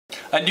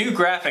A new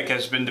graphic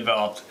has been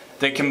developed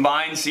that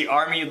combines the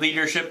Army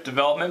Leadership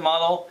Development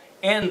Model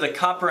and the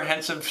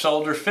Comprehensive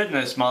Soldier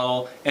Fitness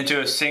Model into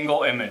a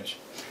single image.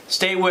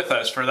 Stay with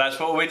us, for that's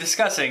what we'll be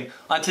discussing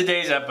on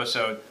today's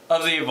episode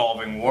of the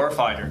Evolving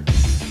Warfighter.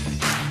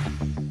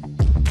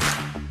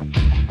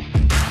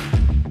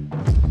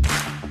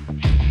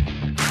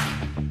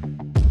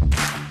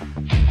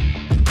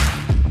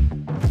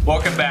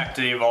 Welcome back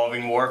to the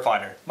Evolving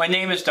Warfighter. My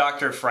name is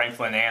Dr.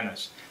 Franklin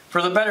Annis.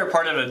 For the better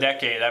part of a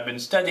decade, I've been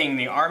studying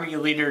the Army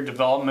Leader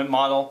Development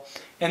Model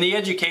and the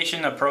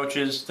education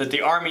approaches that the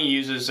Army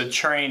uses to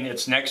train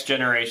its next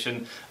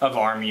generation of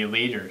Army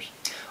leaders.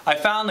 I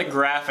found the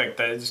graphic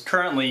that is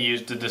currently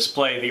used to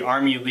display the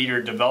Army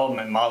Leader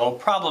Development Model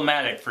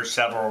problematic for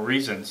several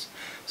reasons.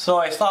 So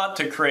I thought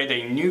to create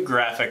a new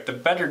graphic to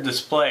better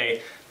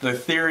display the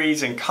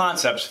theories and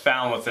concepts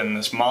found within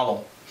this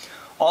model.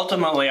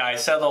 Ultimately, I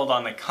settled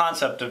on the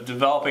concept of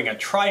developing a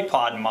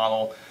tripod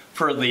model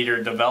for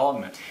leader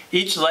development.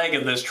 Each leg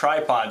of this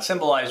tripod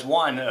symbolized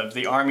one of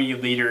the Army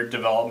leader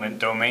development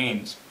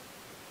domains.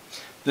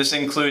 This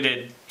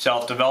included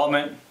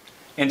self-development,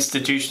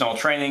 institutional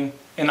training,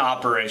 and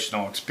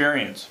operational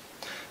experience.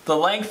 The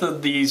length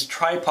of these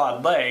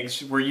tripod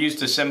legs were used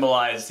to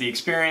symbolize the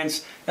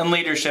experience and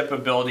leadership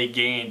ability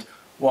gained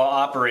while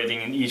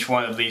operating in each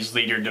one of these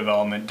leader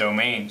development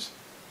domains.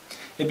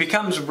 It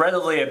becomes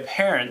readily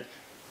apparent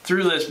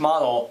through this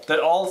model that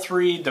all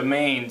three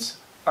domains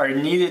are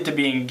needed to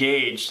be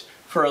engaged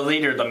for a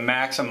leader to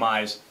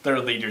maximize their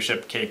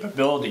leadership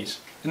capabilities.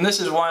 And this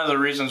is one of the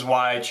reasons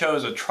why I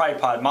chose a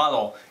tripod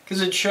model,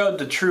 because it showed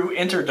the true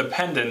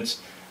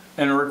interdependence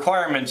and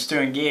requirements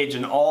to engage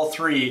in all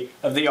three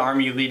of the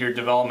Army leader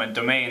development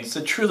domains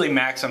to truly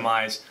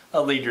maximize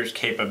a leader's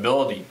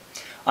capability.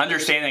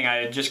 Understanding I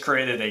had just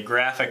created a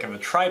graphic of a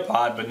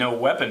tripod but no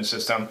weapon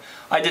system,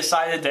 I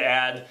decided to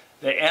add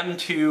the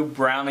M2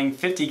 Browning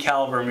 50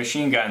 caliber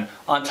machine gun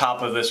on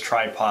top of this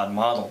tripod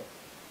model.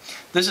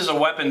 This is a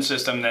weapon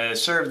system that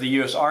has served the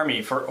U.S.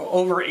 Army for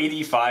over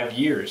 85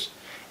 years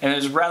and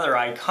is rather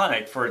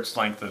iconic for its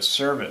length of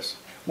service.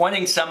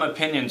 Wanting some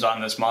opinions on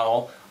this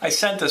model, I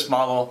sent this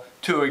model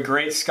to a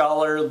great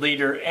scholar,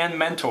 leader, and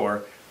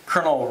mentor,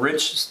 Colonel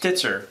Rich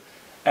Stitzer,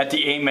 at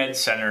the AMED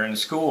Center and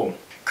School.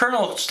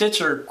 Colonel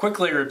Stitzer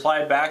quickly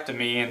replied back to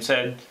me and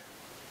said,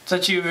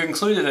 "Since you've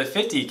included a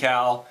 50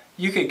 cal,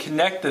 you could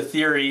connect the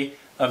theory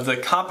of the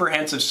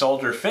Comprehensive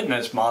Soldier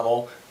Fitness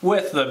Model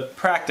with the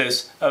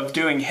practice of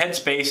doing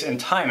headspace and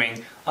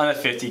timing on a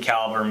 50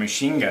 caliber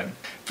machine gun."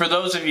 For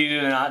those of you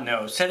who do not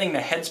know, setting the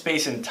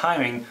headspace and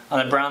timing on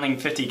a Browning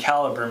 50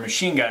 caliber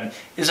machine gun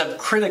is of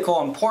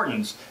critical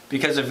importance,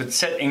 because if it's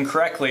set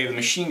incorrectly, the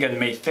machine gun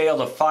may fail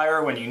to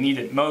fire when you need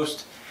it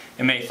most,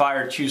 it may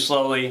fire too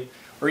slowly,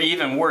 or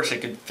even worse,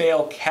 it could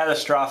fail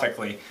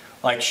catastrophically,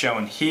 like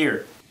shown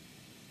here.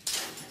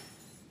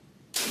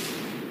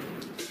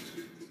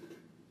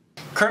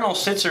 Colonel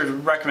Stitzer's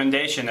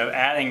recommendation of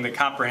adding the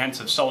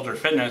Comprehensive Soldier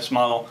Fitness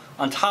Model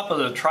on top of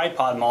the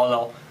tripod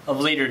model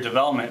of leader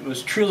development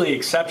was truly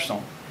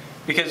exceptional,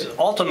 because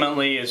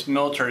ultimately as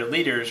military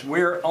leaders,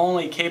 we're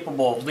only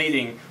capable of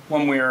leading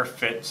when we are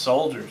fit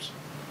soldiers.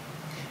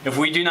 If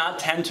we do not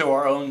tend to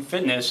our own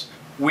fitness,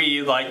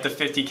 we, like the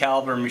 50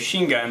 caliber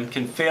machine gun,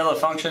 can fail to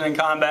function in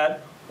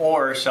combat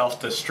or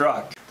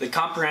self-destruct. The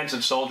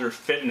Comprehensive Soldier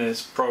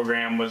Fitness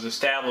Program was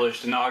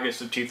established in August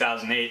of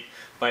 2008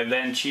 by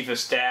then Chief of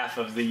Staff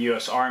of the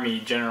U.S.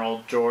 Army,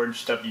 General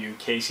George W.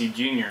 Casey,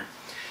 Jr.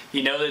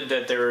 He noted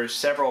that there were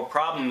several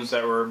problems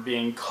that were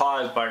being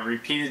caused by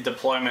repeated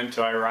deployment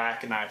to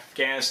Iraq and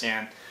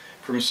Afghanistan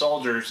from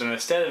soldiers, and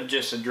instead of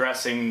just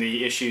addressing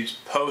the issues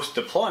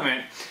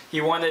post-deployment,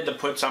 he wanted to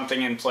put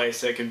something in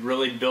place that could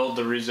really build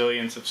the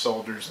resilience of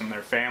soldiers and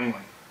their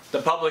family.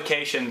 The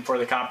publication for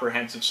the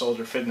Comprehensive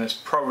Soldier Fitness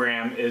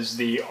Program is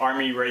the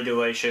Army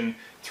Regulation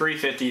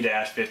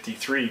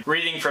 350-53.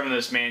 Reading from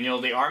this manual,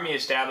 the Army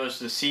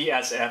established the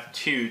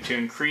CSF-2 to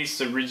increase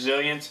the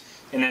resilience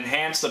and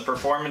enhance the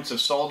performance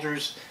of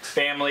soldiers,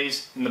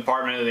 families, and the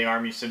Department of the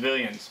Army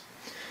civilians.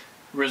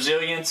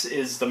 Resilience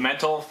is the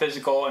mental,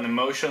 physical, and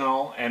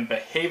emotional and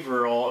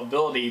behavioral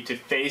ability to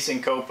face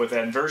and cope with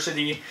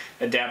adversity,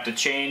 adapt to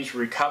change,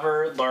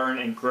 recover, learn,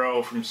 and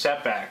grow from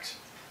setbacks.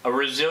 A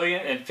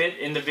resilient and fit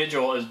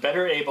individual is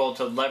better able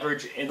to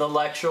leverage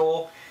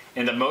intellectual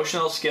and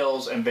emotional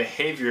skills and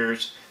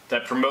behaviors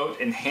that promote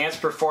enhanced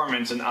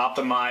performance and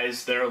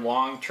optimize their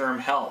long-term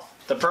health.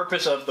 The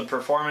purpose of the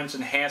performance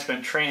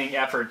enhancement training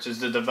efforts is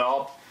to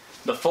develop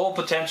the full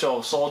potential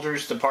of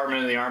soldiers,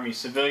 Department of the Army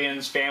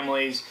civilians,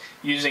 families,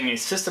 using a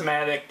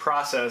systematic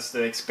process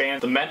that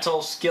expands the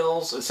mental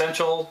skills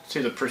essential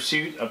to the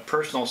pursuit of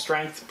personal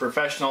strength,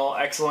 professional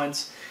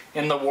excellence,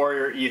 and the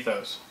warrior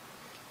ethos.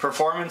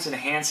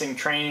 Performance-enhancing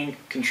training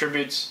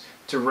contributes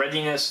to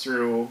readiness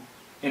through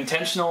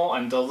intentional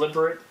and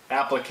deliberate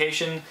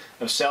application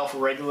of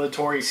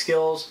self-regulatory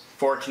skills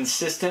for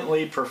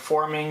consistently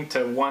performing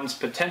to one's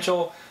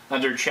potential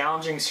under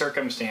challenging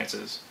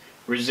circumstances.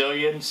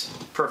 Resilience,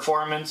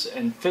 performance,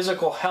 and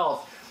physical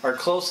health are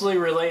closely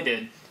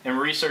related, and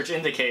research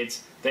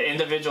indicates The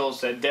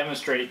individuals that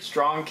demonstrate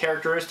strong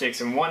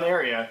characteristics in one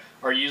area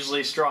are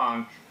usually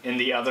strong in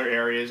the other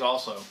areas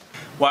also.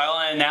 While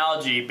an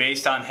analogy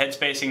based on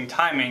headspacing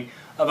timing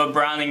of a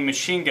Browning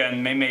machine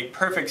gun may make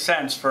perfect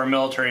sense for a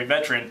military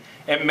veteran,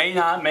 it may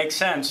not make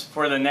sense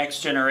for the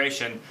next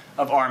generation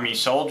of Army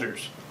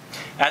soldiers.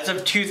 As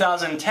of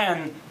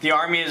 2010, the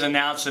Army has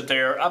announced that they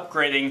are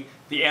upgrading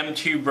the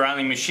M2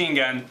 Browning machine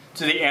gun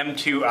to the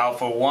M2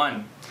 Alpha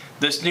 1.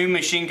 This new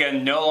machine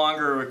gun no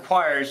longer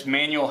requires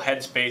manual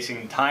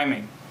headspacing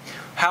timing.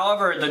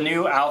 However, the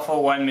new Alpha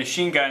 1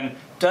 machine gun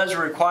does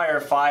require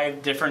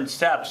 5 different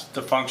steps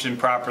to function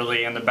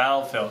properly in the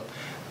battlefield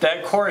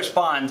that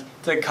correspond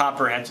to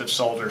comprehensive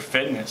soldier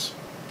fitness.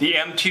 The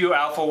M2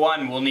 Alpha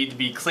 1 will need to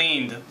be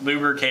cleaned,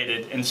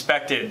 lubricated,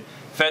 inspected,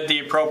 fed the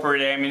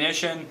appropriate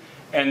ammunition,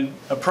 and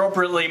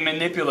appropriately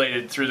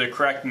manipulated through the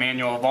correct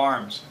manual of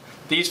arms.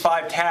 These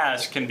 5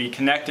 tasks can be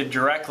connected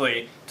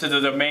directly to the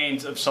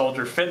domains of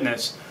soldier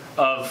fitness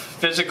of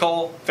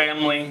physical,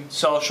 family,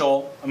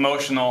 social,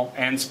 emotional,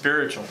 and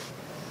spiritual.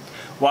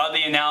 While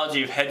the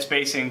analogy of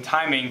headspacing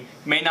timing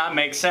may not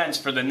make sense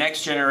for the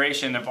next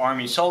generation of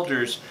Army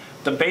soldiers,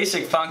 the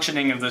basic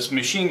functioning of this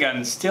machine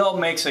gun still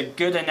makes a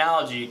good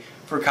analogy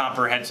for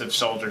comprehensive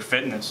soldier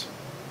fitness.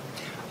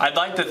 I'd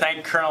like to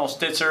thank Colonel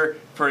Stitzer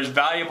for his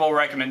valuable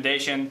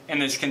recommendation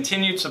and his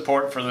continued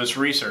support for this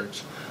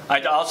research.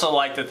 I'd also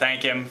like to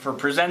thank him for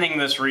presenting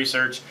this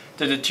research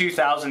to the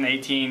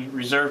 2018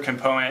 Reserve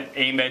Component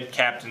AMED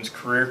Captain's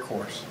Career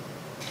Course.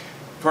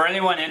 For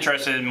anyone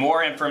interested in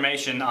more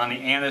information on the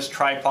ANIS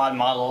tripod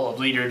model of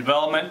leader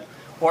development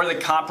or the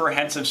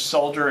comprehensive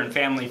soldier and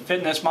family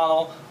fitness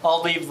model,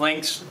 I'll leave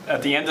links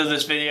at the end of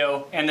this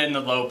video and in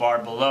the low bar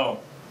below.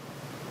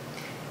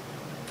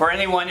 For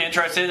anyone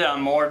interested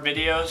in more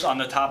videos on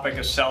the topic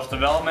of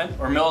self-development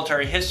or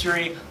military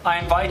history, I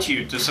invite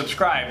you to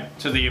subscribe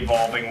to the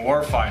Evolving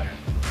Warfighter.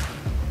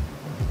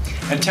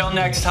 Until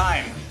next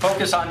time,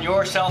 focus on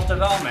your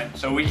self-development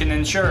so we can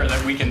ensure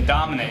that we can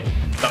dominate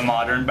the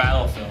modern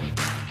battlefield.